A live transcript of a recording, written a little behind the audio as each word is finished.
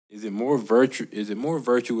Is it more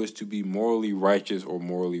virtuous to be morally righteous or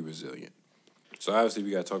morally resilient? So obviously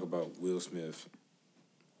we got to talk about Will Smith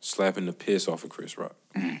slapping the piss off of Chris Rock.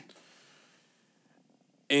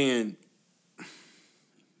 And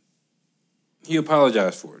he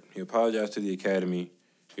apologized for it. He apologized to the Academy.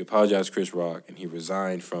 He apologized to Chris Rock, and he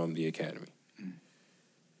resigned from the Academy.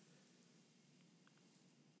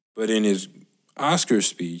 But in his Oscar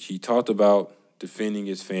speech, he talked about defending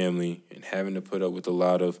his family and having to put up with a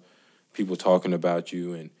lot of people talking about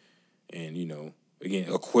you and you know, again,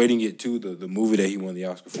 equating it to the movie that he won the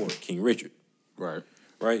Oscar for, King Richard. Right.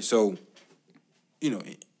 Right? So, you know,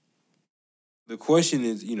 the question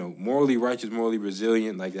is, you know, morally righteous, morally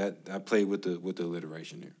resilient, like that. I played with the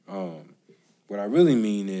alliteration there. What I really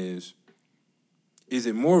mean is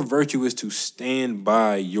it more virtuous to stand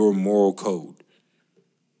by your moral code,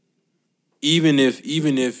 even if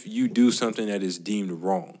you do something that is deemed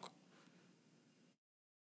wrong,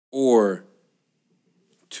 or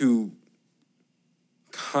to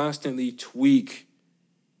constantly tweak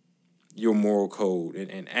your moral code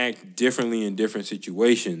and act differently in different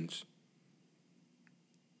situations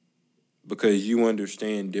because you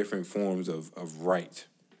understand different forms of right,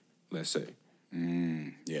 let's say.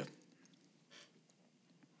 Yeah.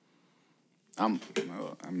 I mean,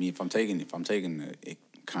 if I'm taking the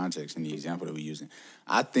context and the example that we're using,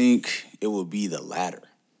 I think it would be the latter.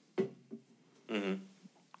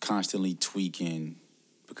 Constantly tweaking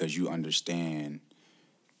because you understand,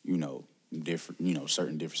 you know,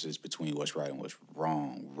 certain differences between what's right and what's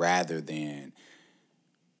wrong, rather than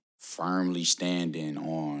firmly standing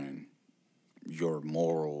on your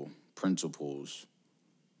moral principles.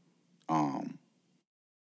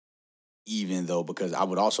 Even though, because I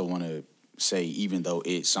would also want to say, even though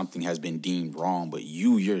something has been deemed wrong, but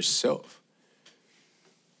you yourself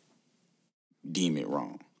deem it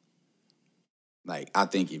wrong. Like, I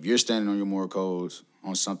think if you're standing on your moral codes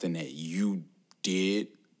on something that you did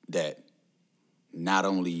that not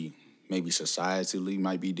only maybe societally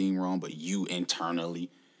might be deemed wrong, but you internally,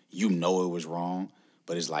 you know it was wrong,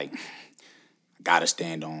 but it's like, I gotta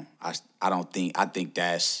stand on. I think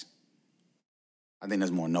that's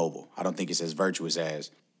more noble. I don't think it's as virtuous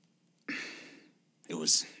as it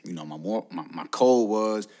was, you know, my code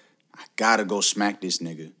was, I gotta go smack this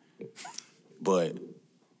nigga. But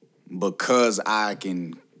because I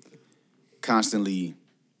can constantly,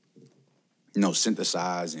 you know,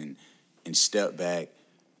 synthesize and step back,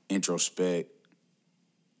 introspect,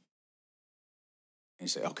 and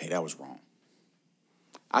say, okay, that was wrong.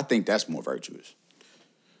 I think that's more virtuous.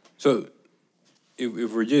 So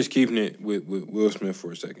if we're just keeping it with Will Smith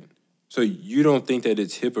for a second, so you don't think that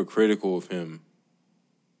it's hypocritical of him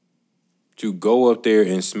to go up there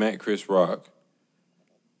and smack Chris Rock,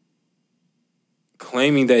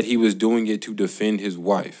 claiming that he was doing it to defend his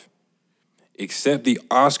wife, accept the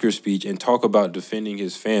Oscar speech and talk about defending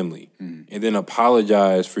his family, and then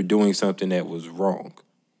apologize for doing something that was wrong?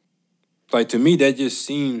 Like, to me, that just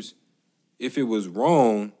seems, if it was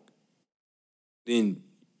wrong, then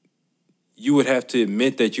you would have to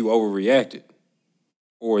admit that you overreacted,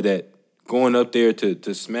 or that going up there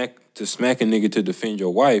to smack a nigga to defend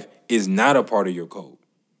your wife is not a part of your code.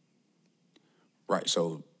 Right.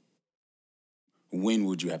 So when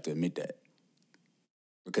would you have to admit that?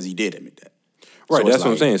 Because he did admit that. Right, So that's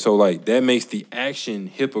what I'm saying. So, like, that makes the action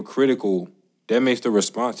hypocritical. That makes the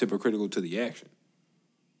response hypocritical to the action.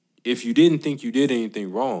 If you didn't think you did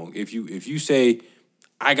anything wrong, if you say,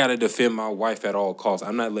 I got to defend my wife at all costs,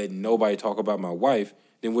 I'm not letting nobody talk about my wife,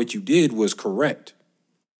 then what you did was correct.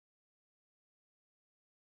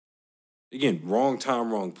 Again, wrong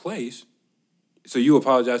time, wrong place. So you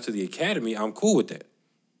apologize to the Academy, I'm cool with that.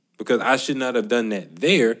 Because I should not have done that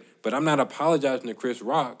there, but I'm not apologizing to Chris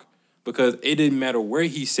Rock because it didn't matter where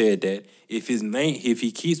he said that. If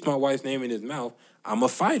he keeps my wife's name in his mouth, I'ma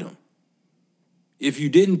fight him. If you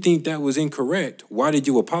didn't think that was incorrect, why did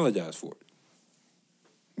you apologize for it?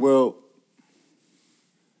 Well,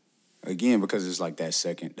 again, because it's like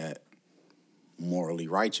that morally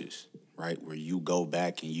righteous, right? Where you go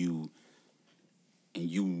back and you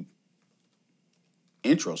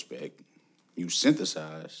introspect, you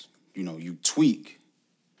synthesize, you know, you tweak,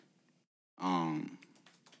 and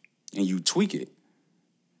you tweak it,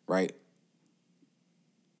 right?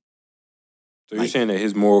 So you're saying that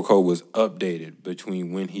his moral code was updated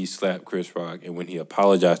between when he slapped Chris Rock and when he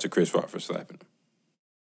apologized to Chris Rock for slapping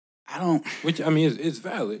him? Which, I mean, it's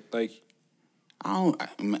valid. Like, I don't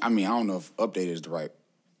know if updated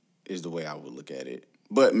is the way I would look at it.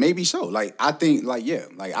 But maybe so. Like, I think, like, yeah.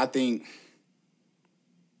 Like, I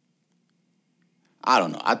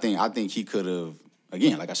don't know. I think he could have,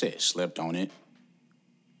 again, like I said, slept on it.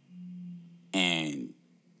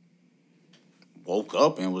 woke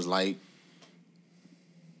up and was like,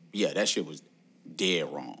 yeah, that shit was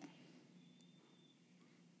dead wrong.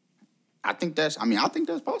 I think that's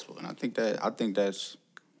possible, and I think that's,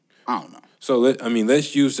 I don't know. So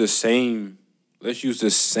let's use the same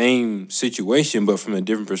situation, but from a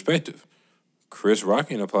different perspective. Chris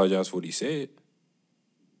Rock ain't apologized for what he said,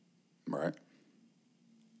 Right.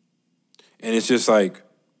 and it's just like,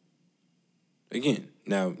 again,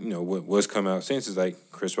 now what's come out since is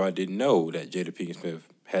like Chris Rock didn't know that Jada Pinkett Smith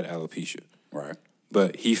had alopecia, Right.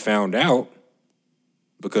 but he found out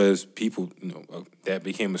because people, that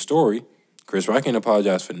became a story. Chris Rock ain't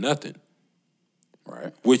apologized for nothing.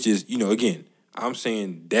 Right. Which is, again, I'm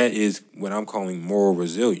saying that is what I'm calling moral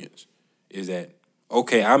resilience. Is that,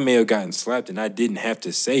 okay, I may have gotten slapped and I didn't have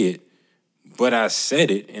to say it, but I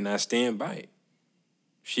said it and I stand by it.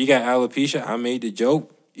 She got alopecia, I made the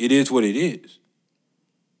joke. It is what it is.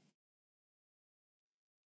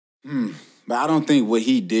 But I don't think what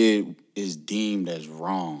he did is deemed as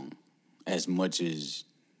wrong as much as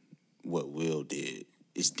what Will did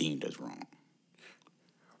is deemed as wrong.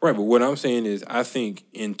 Right, but what I'm saying is I think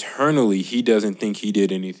internally he doesn't think he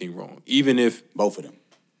did anything wrong. Even if... Both of them.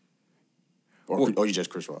 Or you just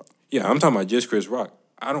Chris Rock? Yeah, I'm talking about just Chris Rock.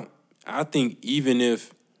 I think even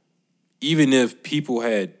if people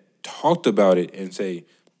had talked about it and say,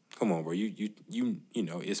 come on, bro, you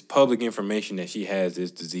it's public information that she has this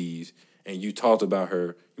disease and you talked about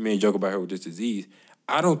her, you made a joke about her with this disease.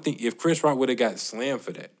 I don't think if Chris Rock would have got slammed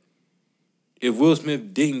for that, if Will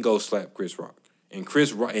Smith didn't go slap Chris Rock,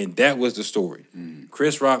 and that was the story.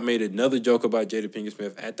 Chris Rock made another joke about Jada Pinkett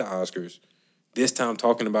Smith at the Oscars, this time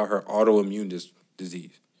talking about her autoimmune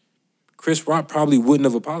disease. Chris Rock probably wouldn't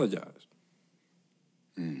have apologized.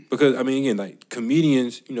 Because, again, like,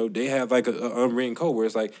 comedians, they have, like, an unwritten code where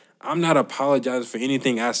it's like, I'm not apologizing for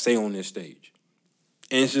anything I say on this stage.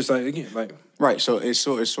 And it's just like, again, like... Right, so it's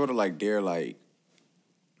sort of like they're, like,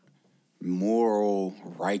 moral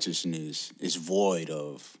righteousness is void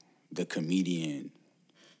of the comedian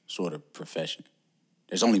sort of profession.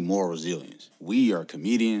 There's only moral resilience. We are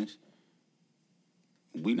comedians.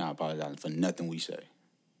 We not apologizing for nothing we say.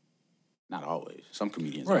 Not always. Some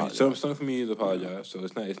comedians apologize. Some comedians apologize, so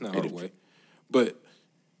it's not all the way. But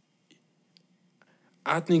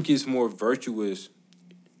I think it's more virtuous.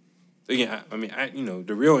 Again,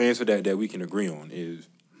 the real answer that we can agree on is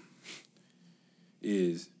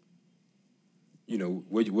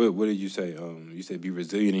what did you say? You said be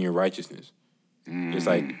resilient in your righteousness. It's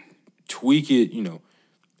like tweak it,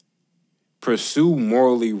 pursue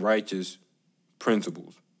morally righteous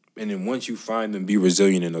principles. And then once you find them, be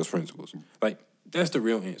resilient in those principles. Like, that's the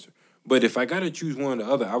real answer. But if I got to choose one or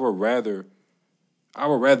the other, I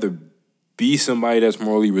would rather be somebody that's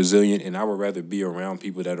morally resilient, and I would rather be around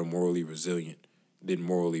people that are morally resilient than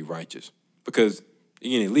morally righteous. Because,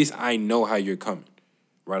 again, at least I know how you're coming.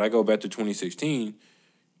 Right? I go back to 2016.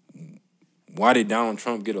 Why did Donald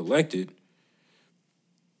Trump get elected?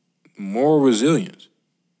 Moral resilience.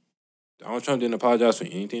 Donald Trump didn't apologize for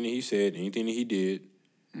anything that he said, anything that he did.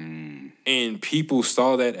 And people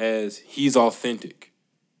saw that as he's authentic.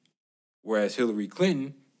 Whereas Hillary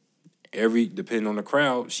Clinton, depending on the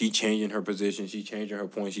crowd, she changing her position, she changing her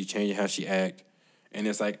point, she changing how she act. And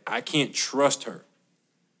it's like, I can't trust her.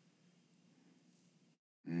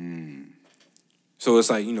 So it's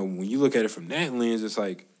like, when you look at it from that lens, it's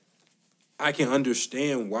like, I can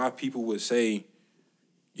understand why people would say,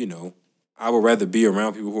 I would rather be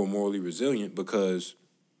around people who are morally resilient because,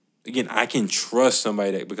 again, I can trust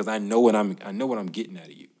somebody because I know what I'm getting out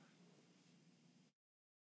of you.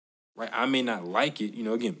 Right? I may not like it,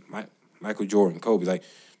 again, Michael Jordan, Kobe, like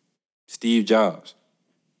Steve Jobs.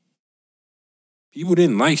 People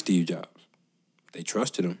didn't like Steve Jobs. They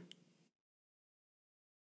trusted him.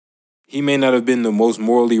 He may not have been the most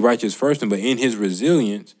morally righteous person, but in his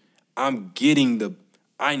resilience, I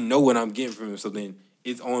know what I'm getting from him. So then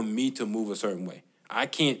it's on me to move a certain way. I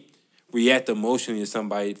can't react emotionally to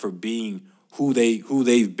somebody for being who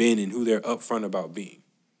they've been and who they're upfront about being.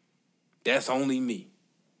 That's only me.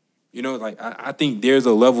 I think there's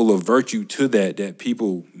a level of virtue to that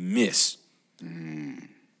people miss.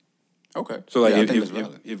 Okay. So like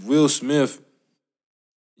if Will Smith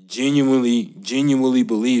genuinely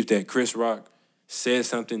believes that Chris Rock said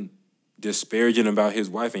something disparaging about his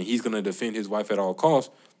wife and he's gonna defend his wife at all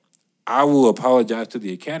costs, I will apologize to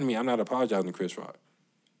the Academy. I'm not apologizing to Chris Rock.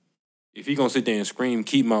 If he gonna sit there and scream,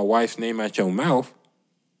 keep my wife's name out your mouth,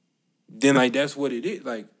 then like that's what it is.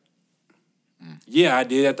 Like, yeah, I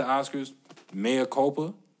did at the Oscars, mea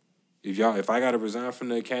culpa. If I gotta resign from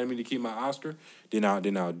the Academy to keep my Oscar, then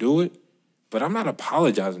I'll do it. But I'm not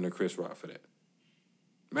apologizing to Chris Rock for that.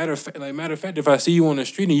 Matter of fact, if I see you on the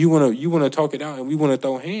street and you wanna talk it out and we wanna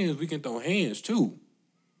throw hands, we can throw hands too.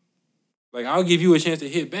 Like I'll give you a chance to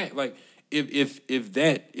hit back. Like if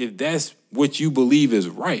that's what you believe is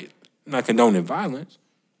right, I'm not condoning violence.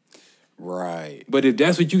 Right. But if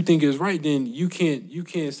that's what you think is right, then you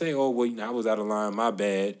can't say, oh well, I was out of line, my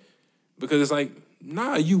bad. Because it's like,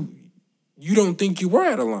 nah, you don't think you were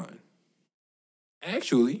out of line.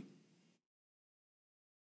 Actually.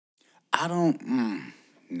 I don't.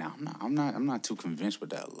 No, I'm not too convinced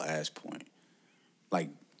with that last point. Like,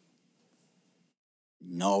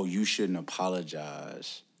 no, you shouldn't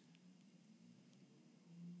apologize.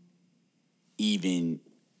 Even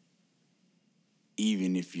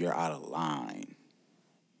if you're out of line,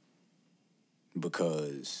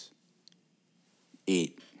 because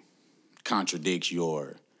it contradicts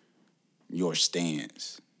your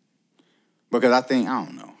stance. Because I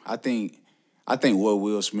don't know. I think what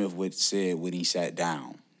Will Smith would said when he sat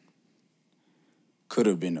down could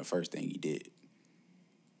have been the first thing he did.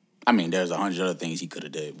 I mean, there's 100 other things he could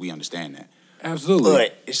have did. We understand that. Absolutely.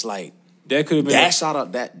 But it's like that could have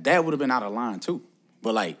been that would have been out of line too.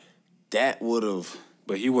 But like that would have.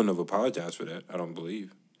 But he wouldn't have apologized for that, I don't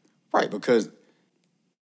believe. Right, because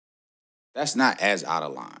that's not as out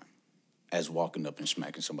of line as walking up and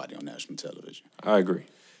smacking somebody on national television. I agree.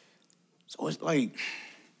 So it's like,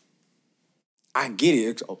 I get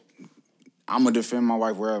it. I'm going to defend my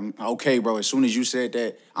wife where I'm, okay, bro, as soon as you said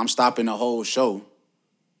that, I'm stopping the whole show.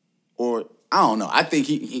 Or, I don't know. I think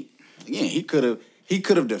he could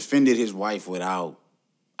have defended his wife without,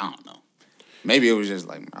 I don't know. Maybe it was just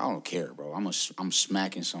like, I don't care, bro. I'm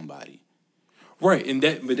smacking somebody. Right,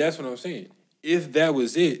 but that's what I'm saying. If that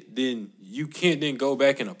was it, then you can't then go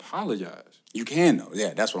back and apologize. You can though.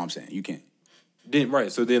 Yeah, that's what I'm saying. You can. Then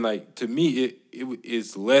right. So then like to me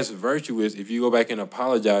it's less virtuous if you go back and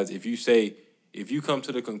apologize. If you come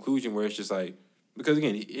to the conclusion where it's just like, because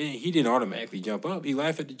again, he didn't automatically jump up. He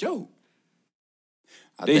laughed at the joke.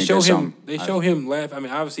 They show him laugh. I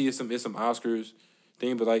mean, obviously it's some Oscars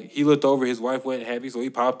thing, but like he looked over, his wife wasn't happy, so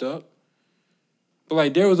he popped up. But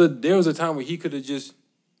like there was a time where he could have just,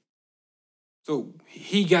 so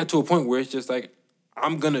he got to a point where it's just like,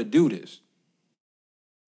 I'm gonna do this.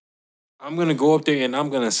 I'm gonna go up there and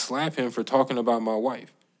I'm gonna slap him for talking about my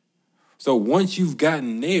wife. So once you've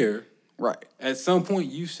gotten there, right, at some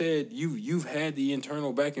point you said you've had the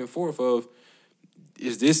internal back and forth of,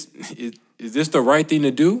 is this the right thing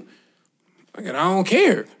to do? Like, and I don't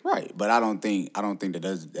care. Right, but I don't think that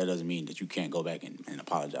doesn't mean that you can't go back and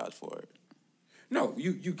apologize for it. No,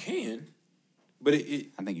 you can, but I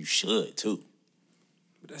think you should too.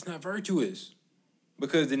 But that's not virtuous,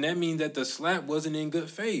 because then that means that the slap wasn't in good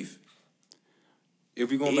faith.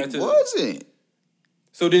 If we're going back to it wasn't.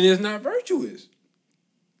 So then it's not virtuous.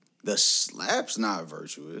 The slap's not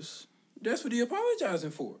virtuous. That's what he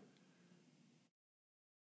apologizing for.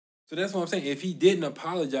 So that's what I'm saying. If he didn't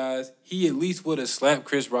apologize, he at least would have slapped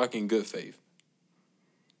Chris Rock in good faith.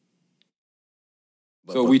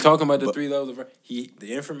 So we talking about the 3 levels of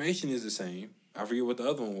the information is the same. I forget what the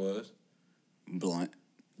other one was. Blunt.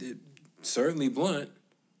 Certainly blunt.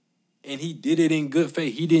 And he did it in good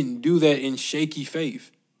faith. He didn't do that in shaky faith.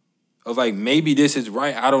 Of like, maybe this is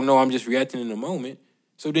right. I don't know. I'm just reacting in the moment.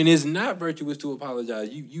 So then it's not virtuous to apologize.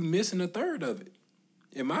 You missing a third of it,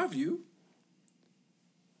 in my view.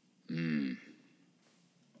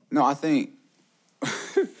 No, I think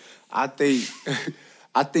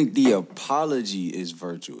the apology is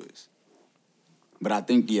virtuous. But I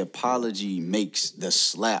think the apology makes the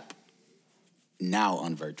slap now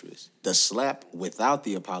unvirtuous. The slap without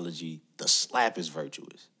the apology, the slap is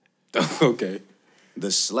virtuous. Okay.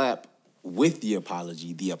 The slap with the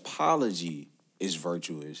apology is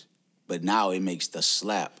virtuous, but now it makes the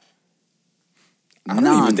slap I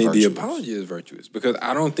don't even think the apology is virtuous, because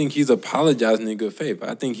I don't think he's apologizing in good faith.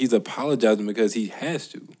 I think he's apologizing because he has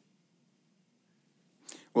to.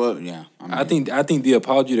 Well, yeah. I think the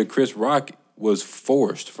apology to Chris Rock was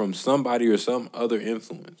forced from somebody or some other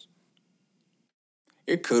influence.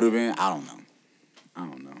 It could have been. I don't know. I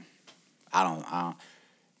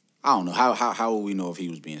don't know. How will we know if he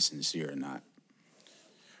was being sincere or not?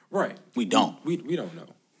 Right. We don't. We don't know.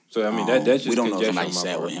 So I mean that's just we don't know if somebody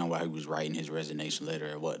sat with him while he was writing his resignation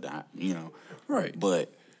letter or whatnot. Right.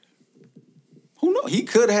 But who knows? He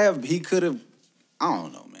could have. I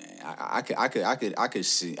don't know, man. I could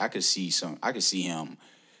see him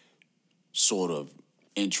sort of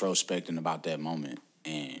introspecting about that moment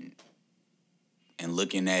and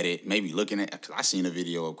looking at it. Maybe looking at, because I seen a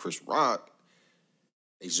video of Chris Rock.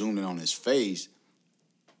 They zoomed in on his face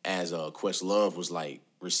as Questlove was like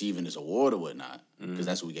receiving his award or whatnot, because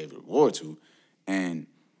that's who he gave the award to. And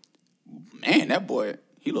man, that boy,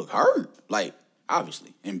 he looked hurt. Like,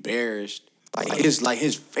 obviously, embarrassed. Like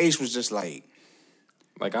his face was just like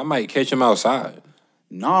I might catch him outside.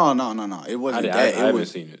 No. It wasn't that. I haven't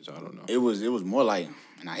seen it, so I don't know. It was more like,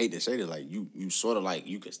 and I hate to say this, like you sort of like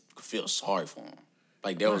you could feel sorry for him.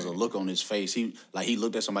 Like there was a look on his face. He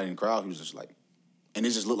looked at somebody in the crowd. He was just like, and it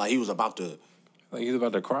just looked like he was about to. Like he was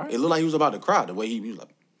about to cry. It looked like he was about to cry the way he was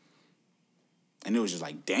like, and it was just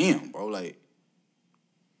like, damn, bro, like.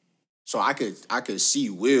 So I could see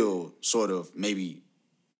Will sort of maybe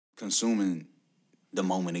consuming the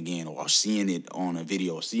moment again, or seeing it on a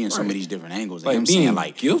video, or seeing some of these different angles, and like him being saying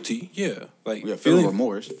like guilty, yeah, like feeling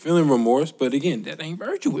remorse, but again, that ain't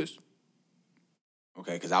virtuous.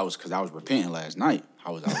 Okay, because I was repenting last night.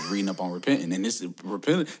 I was reading up on repenting, and this is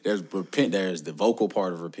repent. There's the vocal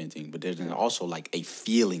part of repenting, but there's also like a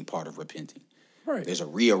feeling part of repenting. Right. There's a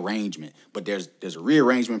rearrangement, but there's a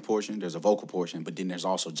rearrangement portion, there's a vocal portion, but then there's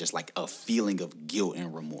also just like a feeling of guilt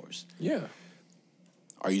and remorse. Yeah.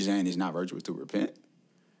 Are you saying it's not virtuous to repent?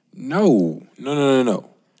 No.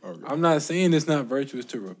 Okay. I'm not saying it's not virtuous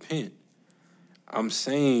to repent. I'm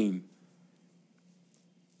saying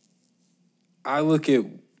I look at,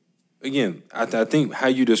 again, I think how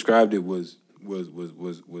you described it was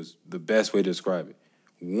the best way to describe it.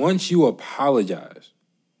 Once you apologize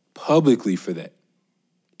publicly for that,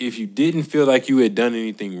 if you didn't feel like you had done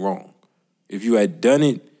anything wrong, if you had done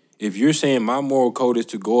it, if you're saying my moral code is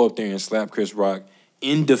to go up there and slap Chris Rock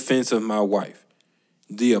in defense of my wife,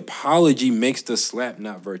 the apology makes the slap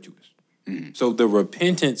not virtuous. Mm-hmm. So the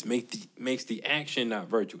repentance makes the action not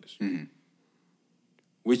virtuous. Mm-hmm.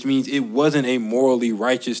 Which means it wasn't a morally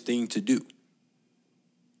righteous thing to do.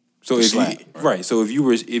 So so if you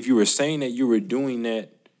were saying that you were doing that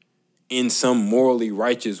in some morally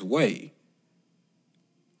righteous way,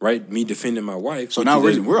 right? Me defending my wife. So now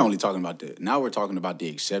we're only talking about we're talking about the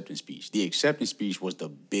acceptance speech. The acceptance speech was the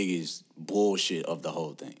biggest bullshit of the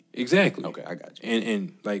whole thing. Exactly. Okay, I got you.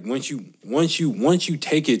 And like once you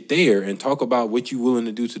take it there and talk about what you're willing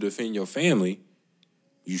to do to defend your family,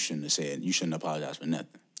 you shouldn't apologize for nothing.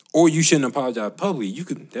 Or you shouldn't apologize publicly.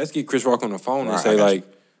 Let's get Chris Rock on the phone and say like,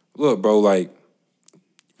 look, bro, like,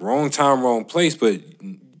 wrong time, wrong place, but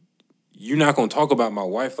you're not gonna talk about my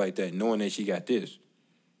wife like that, knowing that she got this.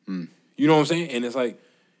 Mm. You know what I'm saying? And it's like,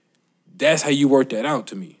 that's how you work that out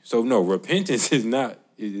to me. So no, repentance is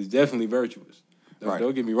definitely virtuous.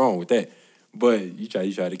 Don't get me wrong with that. But you try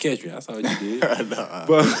to catch me. I saw what you did.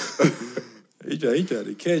 But he tried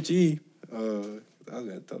to catch you. I was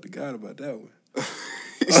gonna talk to God about that one.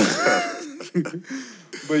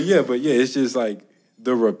 but yeah, it's just like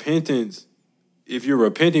the repentance. If you're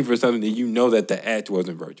repenting for something, then you know that the act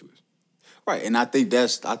wasn't virtuous, right? And I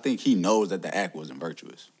think he knows that the act wasn't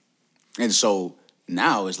virtuous, and so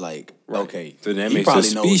now it's like, okay, so that makes the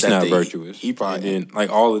speech not virtuous. He probably and then like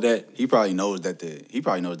all of that. He probably knows that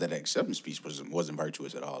the acceptance speech wasn't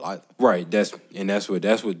virtuous at all either. Right. That's what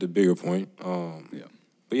the bigger point.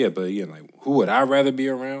 Yeah. But again, like, who would I rather be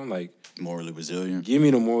around? Like, morally resilient. Give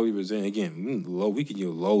me the morally resilient. Again, we could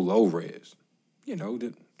give low res. You know,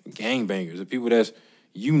 the gangbangers, the people that's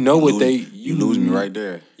you lose me right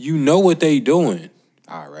there. You know what they doing.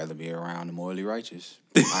 I'd rather be around the morally righteous.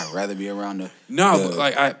 I'd rather be around the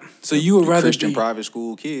you would rather Christian private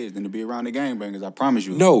school kids than to be around the gangbangers. I promise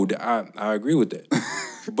you. No, I agree with that.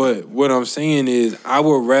 But what I'm saying is, I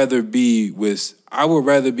would rather be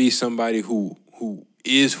somebody who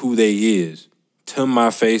is who they is to my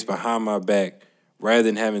face, behind my back, rather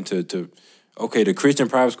than having to the Christian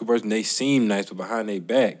private school person, they seem nice, but behind their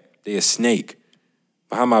back, they a snake.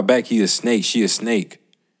 Behind my back, he a snake, she a snake.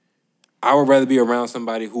 I would rather be around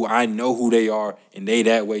somebody who I know who they are and they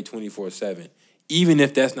that way 24/7. Even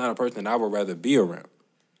if that's not a person that I would rather be around.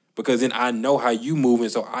 Because then I know how you move,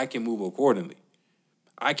 and so I can move accordingly.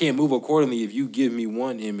 I can't move accordingly if you give me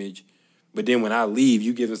one image, but then when I leave,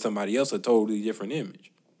 you giving somebody else a totally different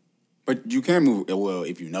image. But you can move well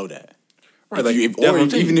if you know that. Right.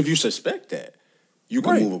 Even if you suspect that, you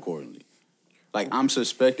can move accordingly. Like, I'm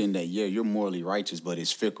suspecting that, you're morally righteous, but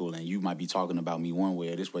it's fickle, and you might be talking about me one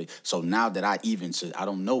way or this way. So now that I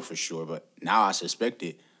don't know for sure, but now I suspect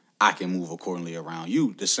it, I can move accordingly around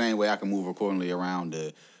you. The same way I can move accordingly around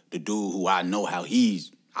the dude who I know how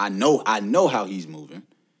he's moving.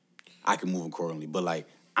 I can move accordingly. But, like,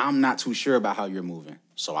 I'm not too sure about how you're moving,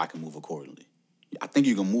 so I can move accordingly. I think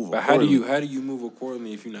you can move accordingly. But how do you move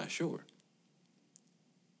accordingly if you're not sure?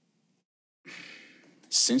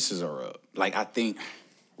 Senses are up. Like, I think...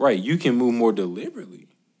 Right, you can move more deliberately.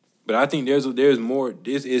 But I think there's more...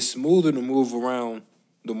 It's smoother to move around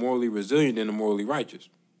the morally resilient than the morally righteous.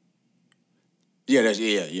 Yeah,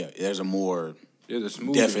 there's a more... There's a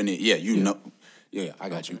smooth. definite. Yeah, you know. Yeah, I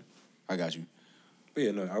got you. I got you. But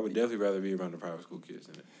yeah, no, I would definitely rather be around the private school kids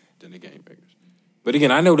than the gangbangers. But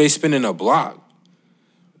again, I know they spinning a block,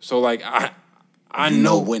 so like I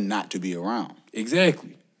know when not to be around.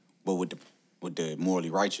 Exactly. But with the morally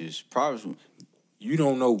righteous private school, you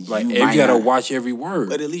don't know. Like you gotta watch every word.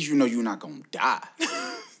 But at least you know you're not gonna die.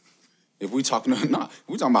 If we talking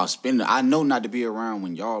about spending, I know not to be around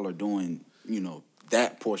when y'all are doing,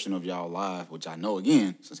 that portion of y'all life, which I know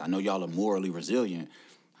again, since I know y'all are morally resilient,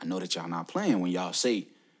 I know that y'all not playing when y'all say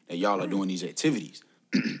that y'all are doing these activities.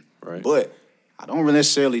 Right. But I don't really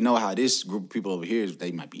necessarily know how this group of people over here,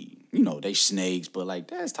 they might be, they snakes, but like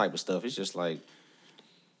that type of stuff, it's just like,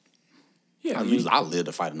 I'll live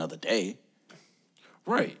to fight another day.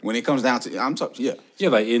 Right. When it comes down to, I'm talking, yeah. Yeah,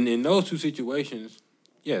 like in those two situations,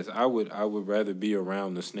 yes, I would rather be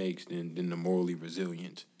around the snakes than the morally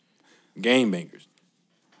resilient gangbangers.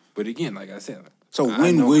 But again, like I said, so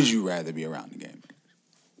when would you rather be around the gangbangers?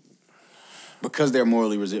 Because they're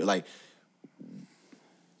morally resilient, like.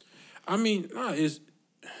 I mean, because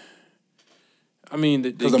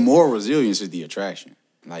the moral resilience is the attraction,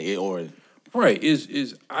 like it or. Right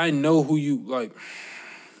is I know who you like.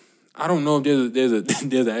 I don't know if there's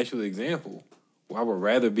an actual example where I would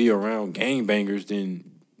rather be around gangbangers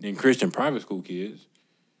than Christian private school kids.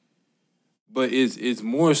 But it's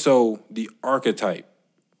more so the archetype.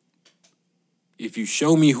 If you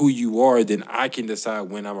show me who you are, then I can decide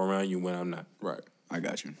when I'm around you, when I'm not. Right. I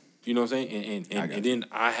got you. You know what I'm saying? And then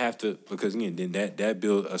I have to, because again, then that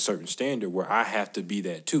builds a certain standard where I have to be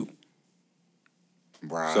that too.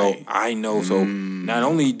 Right. So I know, so not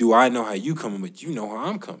only do I know how you coming, but you know how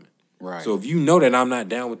I'm coming. Right. So if you know that I'm not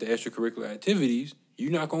down with the extracurricular activities,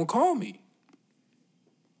 you're not gonna call me.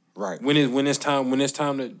 Right. When it's time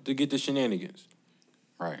to get the shenanigans.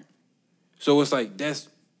 Right. So it's like that's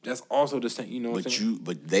also the same, you know what I'm saying?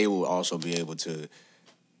 But they will also be able to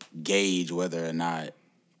gauge whether or not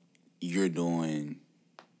you're doing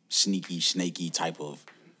sneaky, snaky type of.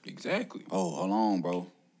 Exactly. Oh, hold on, bro.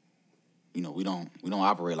 We don't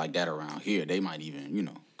operate like that around here. They might even,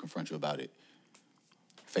 confront you about it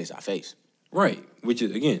face to face. Right. Which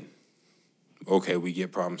is, again, okay, we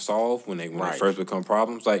get problems solved when they first become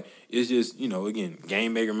problems. Like, it's just, again,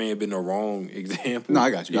 Game may have been the wrong example. No, I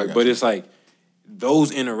got you. But it's like,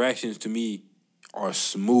 those interactions to me are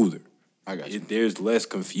smoother. I got you. There's less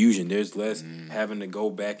confusion. There's less having to go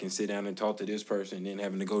back and sit down and talk to this person and then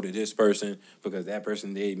having to go to this person because that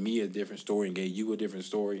person gave me a different story and gave you a different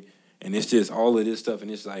story. And it's just all of this stuff. And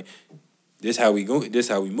it's like, this how we go. This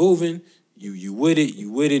how we moving. You with it.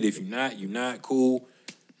 You with it. If you're not, you're not. Cool.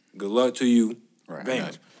 Good luck to you. Right.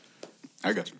 Bam. I got you.